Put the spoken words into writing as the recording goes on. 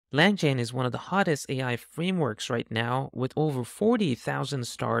LangChain is one of the hottest AI frameworks right now with over 40,000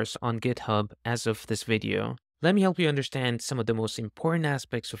 stars on GitHub as of this video. Let me help you understand some of the most important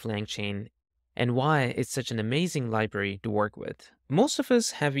aspects of LangChain and why it's such an amazing library to work with. Most of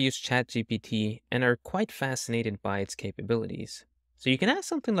us have used ChatGPT and are quite fascinated by its capabilities. So you can ask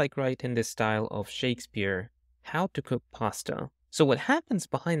something like, write in the style of Shakespeare, how to cook pasta. So what happens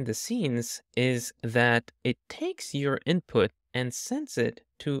behind the scenes is that it takes your input and sends it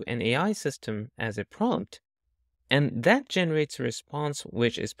to an AI system as a prompt, and that generates a response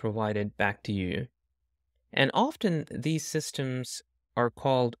which is provided back to you. And often these systems are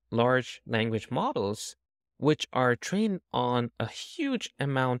called large language models, which are trained on a huge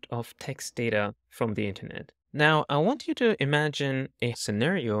amount of text data from the internet. Now, I want you to imagine a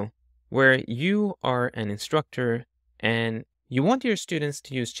scenario where you are an instructor and you want your students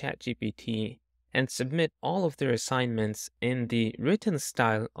to use ChatGPT and submit all of their assignments in the written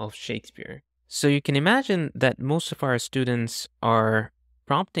style of Shakespeare. So you can imagine that most of our students are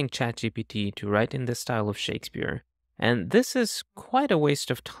prompting ChatGPT to write in the style of Shakespeare. And this is quite a waste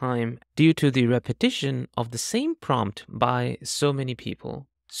of time due to the repetition of the same prompt by so many people.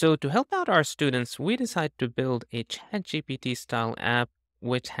 So to help out our students, we decided to build a ChatGPT style app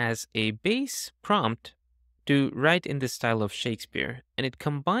which has a base prompt to write in the style of Shakespeare. And it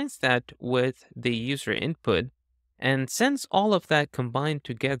combines that with the user input and sends all of that combined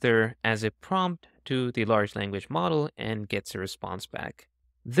together as a prompt to the large language model and gets a response back.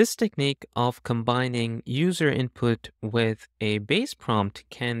 This technique of combining user input with a base prompt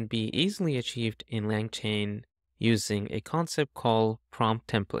can be easily achieved in LangChain using a concept called prompt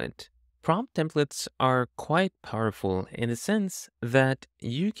template. Prompt templates are quite powerful in the sense that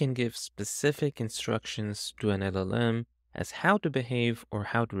you can give specific instructions to an LLM as how to behave or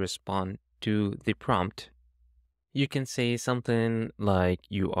how to respond to the prompt. You can say something like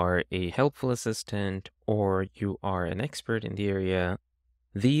you are a helpful assistant or you are an expert in the area.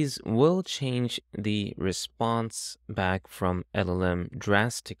 These will change the response back from LLM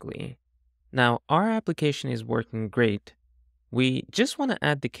drastically. Now, our application is working great. We just want to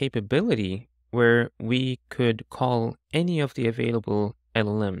add the capability where we could call any of the available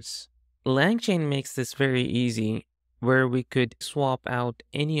LLMs. LangChain makes this very easy, where we could swap out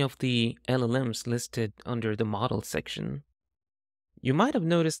any of the LLMs listed under the model section. You might have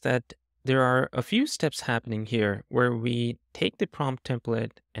noticed that there are a few steps happening here where we take the prompt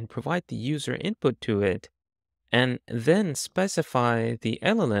template and provide the user input to it, and then specify the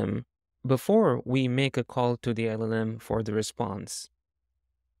LLM before we make a call to the LLM for the response.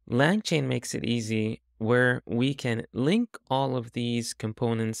 LangChain makes it easy where we can link all of these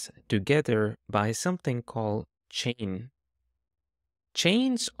components together by something called chain.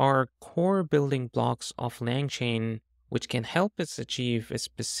 Chains are core building blocks of LangChain, which can help us achieve a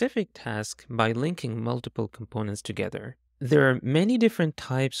specific task by linking multiple components together. There are many different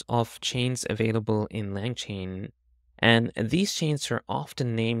types of chains available in LangChain, and these chains are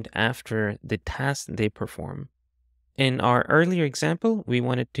often named after the task they perform. In our earlier example, we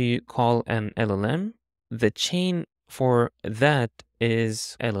wanted to call an LLM. The chain for that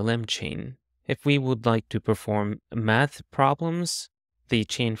is LLM chain. If we would like to perform math problems, the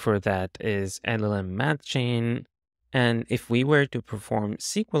chain for that is LLM math chain. And if we were to perform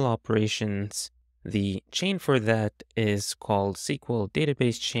SQL operations, the chain for that is called SQL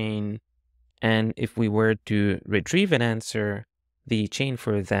database chain. And if we were to retrieve an answer, the chain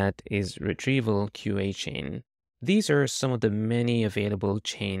for that is retrieval QA chain. These are some of the many available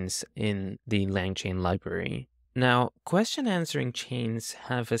chains in the LangChain library. Now, question answering chains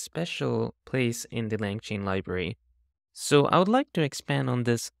have a special place in the LangChain library, so I would like to expand on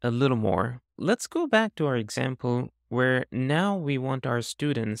this a little more. Let's go back to our example where now we want our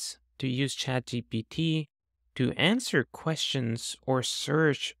students to use ChatGPT to answer questions or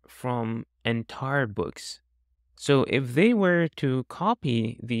search from entire books. So if they were to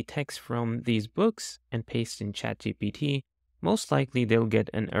copy the text from these books and paste in ChatGPT, most likely they'll get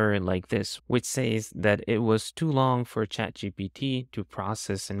an error like this, which says that it was too long for ChatGPT to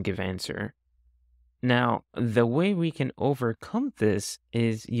process and give answer. Now, the way we can overcome this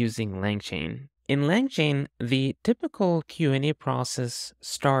is using LangChain. In LangChain, the typical Q&A process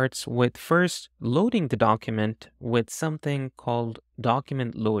starts with first loading the document with something called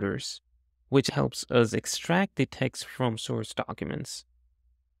document loaders, which helps us extract the text from source documents.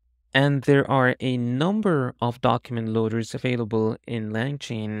 And there are a number of document loaders available in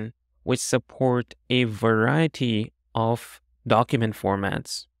LangChain which support a variety of document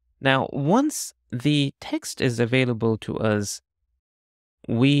formats. Now, once the text is available to us,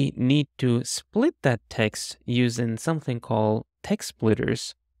 we need to split that text using something called text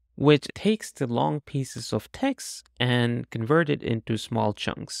splitters, which takes the long pieces of text and convert it into small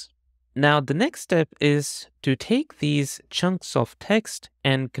chunks. Now, the next step is to take these chunks of text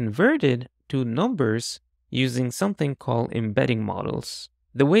and convert it to numbers using something called embedding models.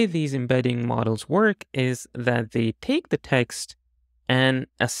 The way these embedding models work is that they take the text and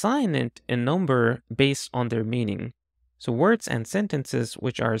assign it a number based on their meaning. So words and sentences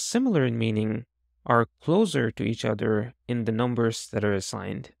which are similar in meaning are closer to each other in the numbers that are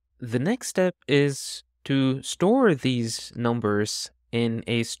assigned. The next step is to store these numbers in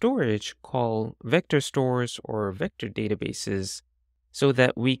a storage called vector stores or vector databases so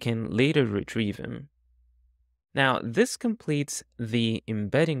that we can later retrieve them. Now, this completes the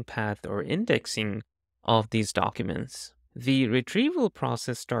embedding path or indexing of these documents. The retrieval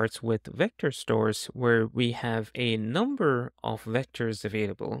process starts with vector stores where we have a number of vectors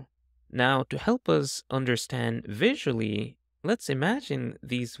available. Now, to help us understand visually, let's imagine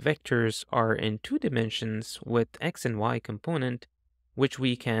these vectors are in 2 dimensions with x and y component, which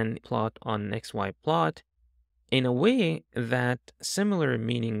we can plot on an xy plot in a way that similar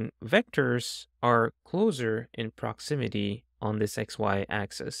meaning vectors are closer in proximity on this xy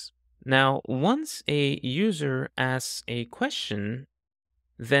axis. Now, once a user asks a question,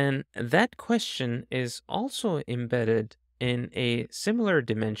 then that question is also embedded in a similar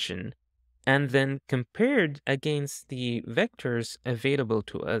dimension and then compared against the vectors available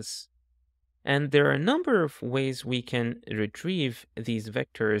to us. And there are a number of ways we can retrieve these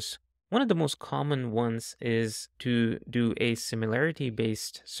vectors. One of the most common ones is to do a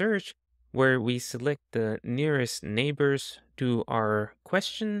similarity-based search where we select the nearest neighbors to our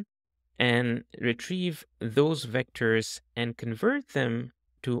question and retrieve those vectors and convert them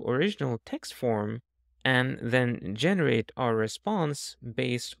to original text form and then generate our response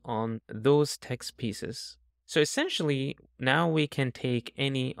based on those text pieces. So essentially, now we can take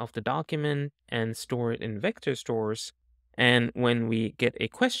any of the document and store it in vector stores. And when we get a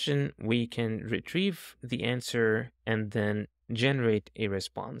question, we can retrieve the answer and then generate a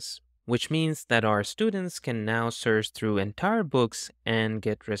response, which means that our students can now search through entire books and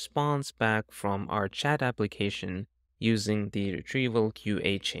get response back from our chat application using the retrieval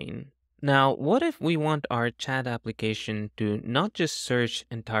QA chain. Now, what if we want our chat application to not just search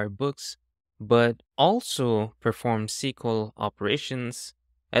entire books, but also perform SQL operations,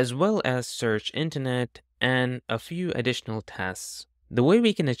 as well as search internet and a few additional tasks? The way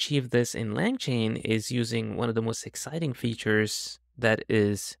we can achieve this in LangChain is using one of the most exciting features, that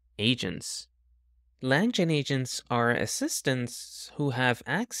is agents. LangChain agents are assistants who have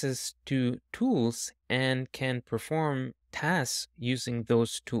access to tools and can perform tasks using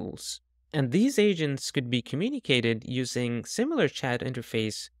those tools. And these agents could be communicated using similar chat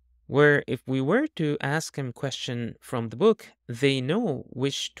interface where if we were to ask them question from the book, they know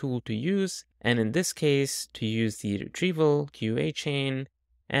which tool to use, and in this case, to use the retrieval QA chain.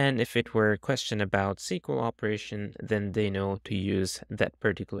 And if it were a question about SQL operation, then they know to use that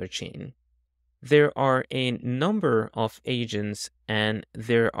particular chain. There are a number of agents and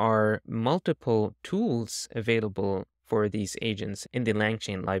there are multiple tools available for these agents in the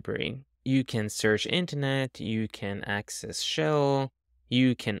LangChain library. You can search internet, you can access shell,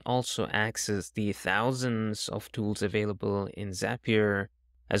 you can also access the thousands of tools available in Zapier,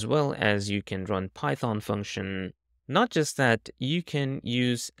 as well as you can run Python function. Not just that, you can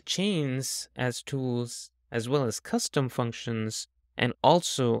use chains as tools, as well as custom functions, and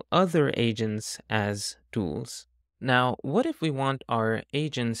also other agents as tools. Now, what if we want our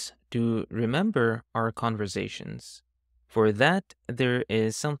agents to remember our conversations? For that, there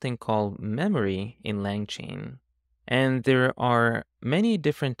is something called memory in LangChain. And there are many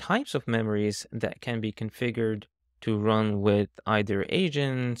different types of memories that can be configured to run with either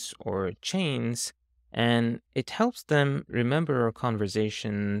agents or chains, and it helps them remember our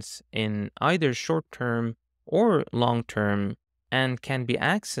conversations in either short term or long term and can be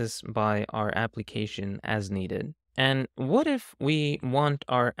accessed by our application as needed. And what if we want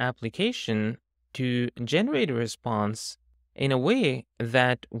our application to generate a response in a way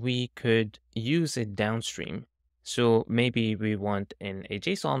that we could use it downstream? So maybe we want in a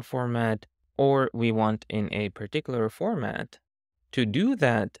JSON format or we want in a particular format. To do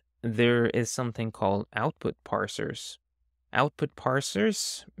that, there is something called output parsers. Output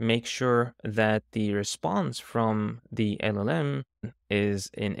parsers make sure that the response from the LLM is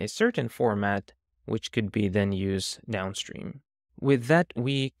in a certain format, which could be then used downstream. With that,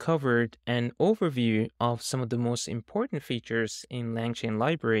 we covered an overview of some of the most important features in LangChain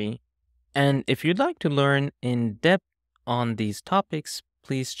library. And if you'd like to learn in depth on these topics,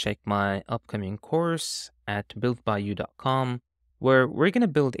 please check my upcoming course at builtbyu.com, where we're going to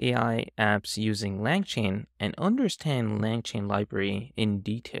build AI apps using LangChain and understand LangChain library in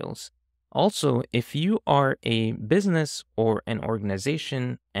details. Also, if you are a business or an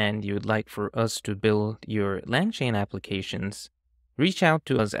organization and you'd like for us to build your LangChain applications, reach out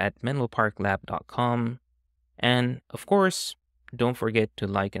to us at menloparklab.com. And of course, don't forget to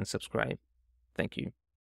like and subscribe. Thank you.